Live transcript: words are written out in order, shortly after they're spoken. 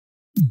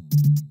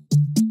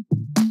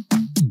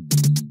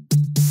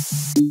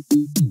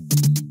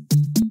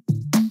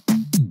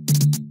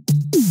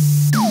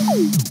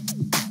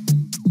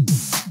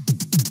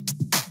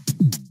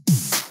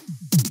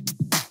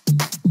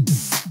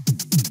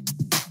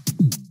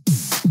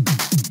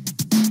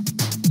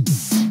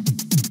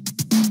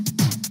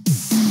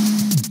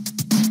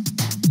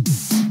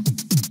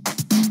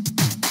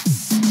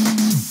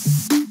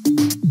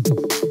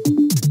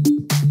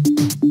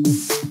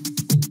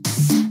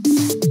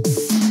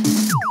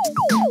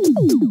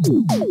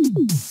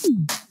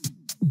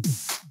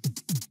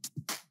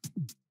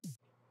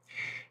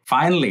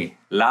Finally,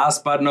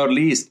 last but not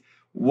least,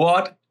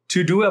 what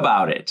to do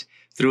about it.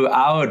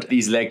 Throughout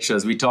these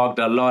lectures, we talked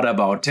a lot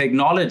about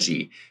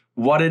technology,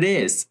 what it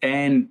is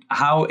and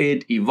how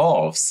it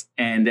evolves.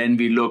 And then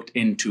we looked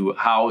into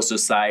how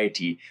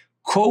society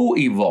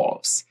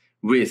co-evolves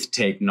with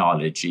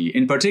technology.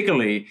 In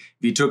particular,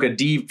 we took a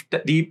deep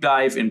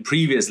dive in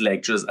previous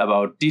lectures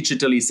about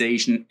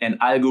digitalization and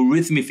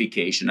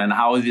algorithmification and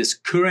how this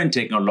current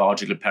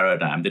technological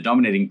paradigm, the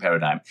dominating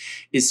paradigm,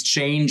 is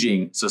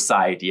changing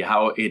society,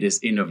 how it is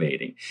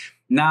innovating.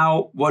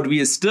 Now, what we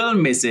are still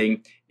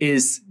missing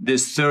is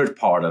this third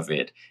part of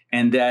it,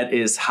 and that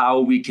is how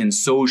we can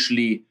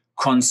socially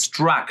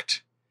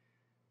construct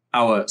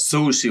our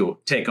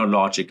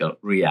socio-technological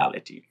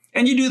reality.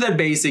 And you do that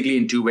basically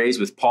in two ways,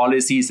 with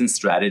policies and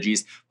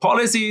strategies.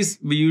 Policies,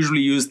 we usually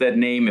use that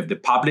name if the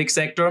public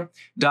sector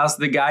does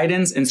the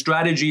guidance, and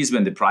strategies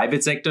when the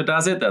private sector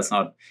does it. That's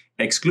not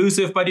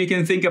exclusive, but you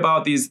can think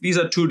about these. These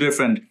are two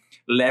different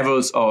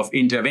levels of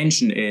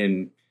intervention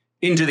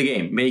into the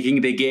game,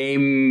 making the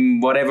game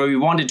whatever we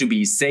want it to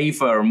be,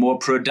 safer, more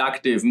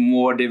productive,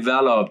 more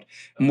developed,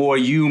 more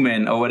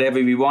human, or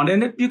whatever we want.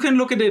 And you can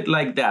look at it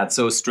like that.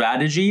 So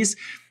strategies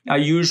are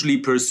usually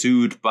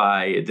pursued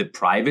by the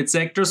private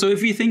sector. So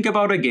if you think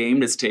about a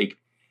game, let's take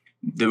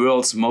the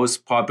world's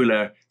most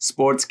popular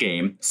sports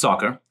game,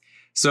 soccer.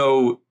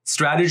 So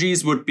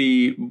strategies would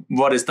be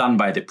what is done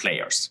by the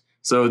players.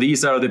 So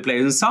these are the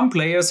players. And some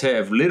players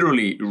have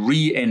literally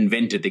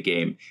reinvented the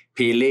game.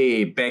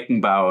 Pelé,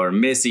 Beckenbauer,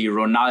 Messi,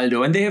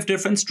 Ronaldo, and they have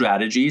different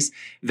strategies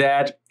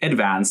that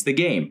advance the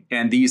game.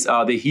 And these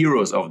are the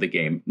heroes of the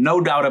game.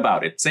 No doubt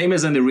about it. Same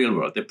as in the real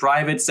world. The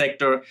private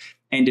sector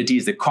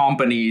entities, the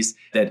companies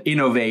that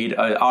innovate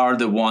are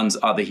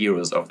the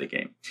heroes of the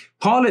game.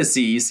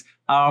 Policies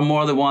are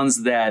more the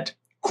ones that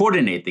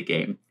coordinate the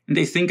game. And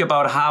they think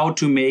about how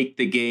to make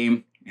the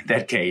game, in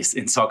that case,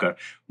 in soccer,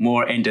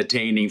 more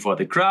entertaining for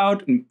the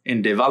crowd.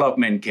 In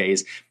development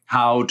case,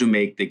 how to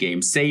make the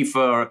game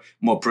safer,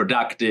 more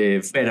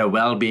productive, better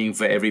well-being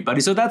for everybody.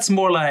 So that's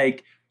more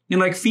like,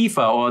 like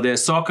FIFA or the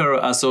soccer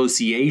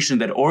association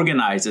that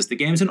organizes the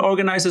games and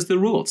organizes the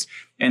rules.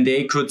 And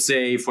they could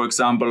say, for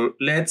example,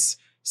 let's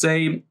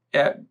say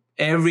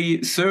every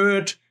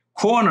third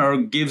corner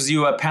gives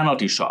you a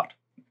penalty shot.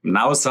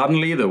 Now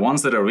suddenly the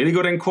ones that are really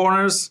good in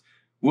corners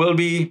will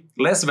be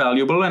less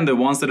valuable, and the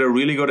ones that are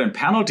really good in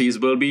penalties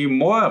will be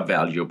more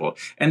valuable.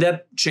 And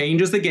that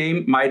changes the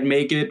game, might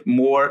make it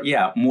more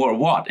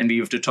what? And we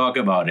have to talk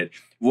about it.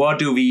 What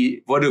do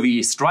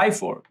we strive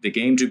for? The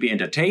game to be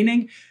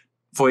entertaining,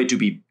 for it to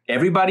be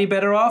everybody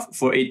better off,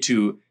 for it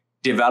to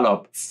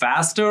develop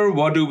faster.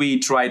 What do we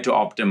try to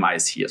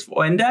optimize here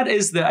for? And that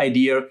is the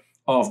idea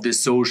of the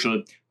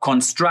social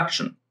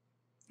construction.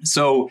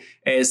 So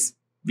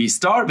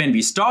when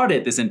we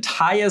started this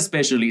entire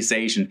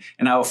specialization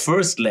in our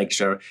first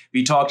lecture,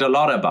 we talked a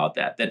lot about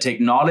that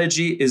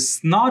technology is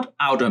not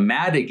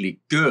automatically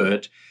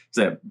good.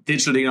 The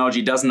digital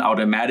technology doesn't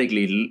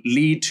automatically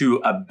lead to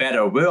a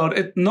better world,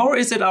 nor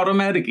is it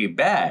automatically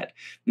bad.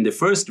 And the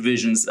first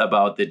visions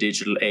about the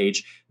digital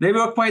age, they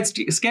were quite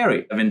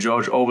scary when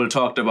George Orwell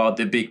talked about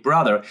the big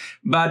brother.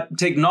 But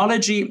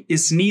technology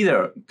is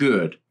neither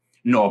good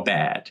nor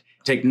bad.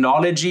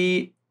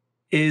 Technology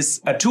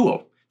is a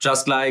tool,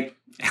 just like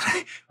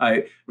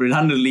I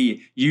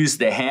redundantly use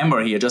the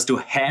hammer here just to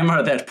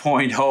hammer that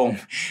point home.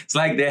 It's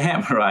like the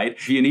hammer, right?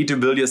 If you need to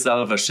build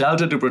yourself a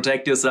shelter to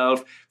protect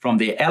yourself from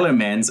the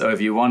elements, or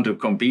if you want to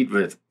compete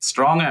with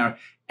stronger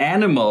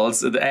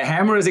animals, a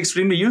hammer is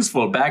extremely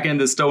useful back in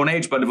the Stone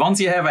Age. But once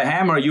you have a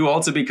hammer, you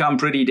also become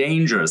pretty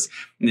dangerous.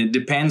 And it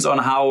depends on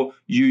how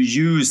you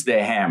use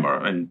the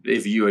hammer and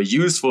if you are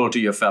useful to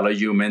your fellow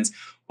humans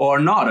or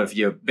not, if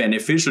you're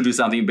beneficial to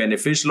something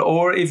beneficial,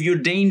 or if you're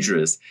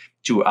dangerous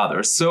to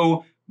others.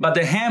 But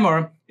the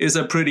hammer is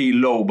a pretty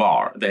low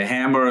bar. The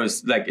hammer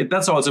is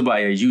that's also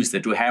why I use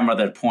it, to hammer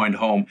that point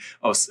home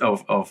of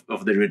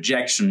the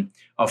rejection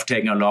of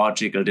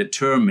technological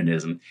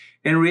determinism.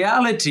 In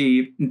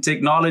reality,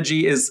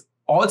 technology is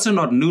also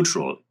not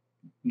neutral.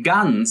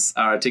 Guns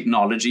are a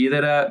technology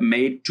that are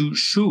made to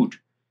shoot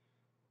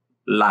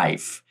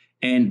life.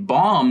 And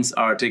bombs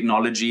are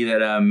technology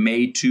that are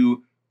made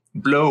to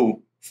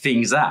blow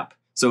things up.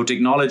 So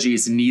technology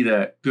is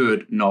neither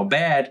good nor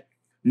bad,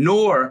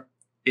 nor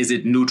is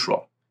it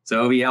neutral.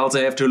 So we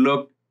also have to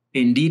look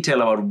in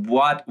detail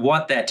about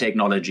what that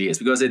technology is,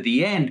 because at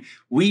the end,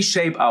 we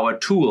shape our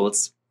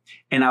tools,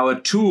 and our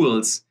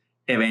tools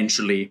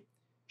eventually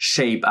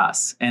shape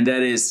us. And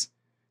that is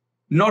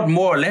not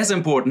more or less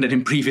important than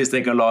in previous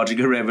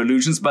technological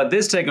revolutions, but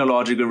this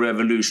technological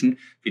revolution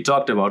we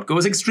talked about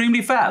goes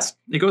extremely fast.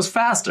 It goes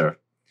faster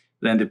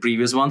than the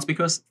previous ones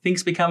because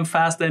things become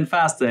faster and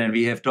faster. And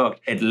we have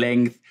talked at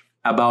length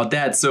about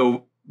that.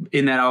 So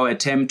in our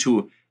attempt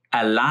to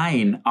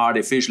align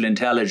artificial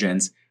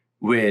intelligence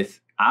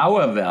with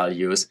our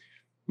values,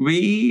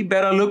 we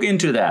better look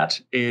into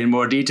that in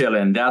more detail.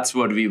 And that's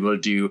what we will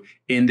do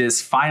in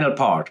this final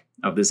part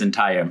of this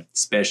entire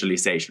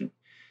specialization.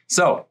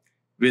 So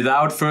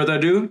without further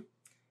ado,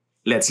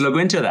 let's look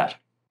into that.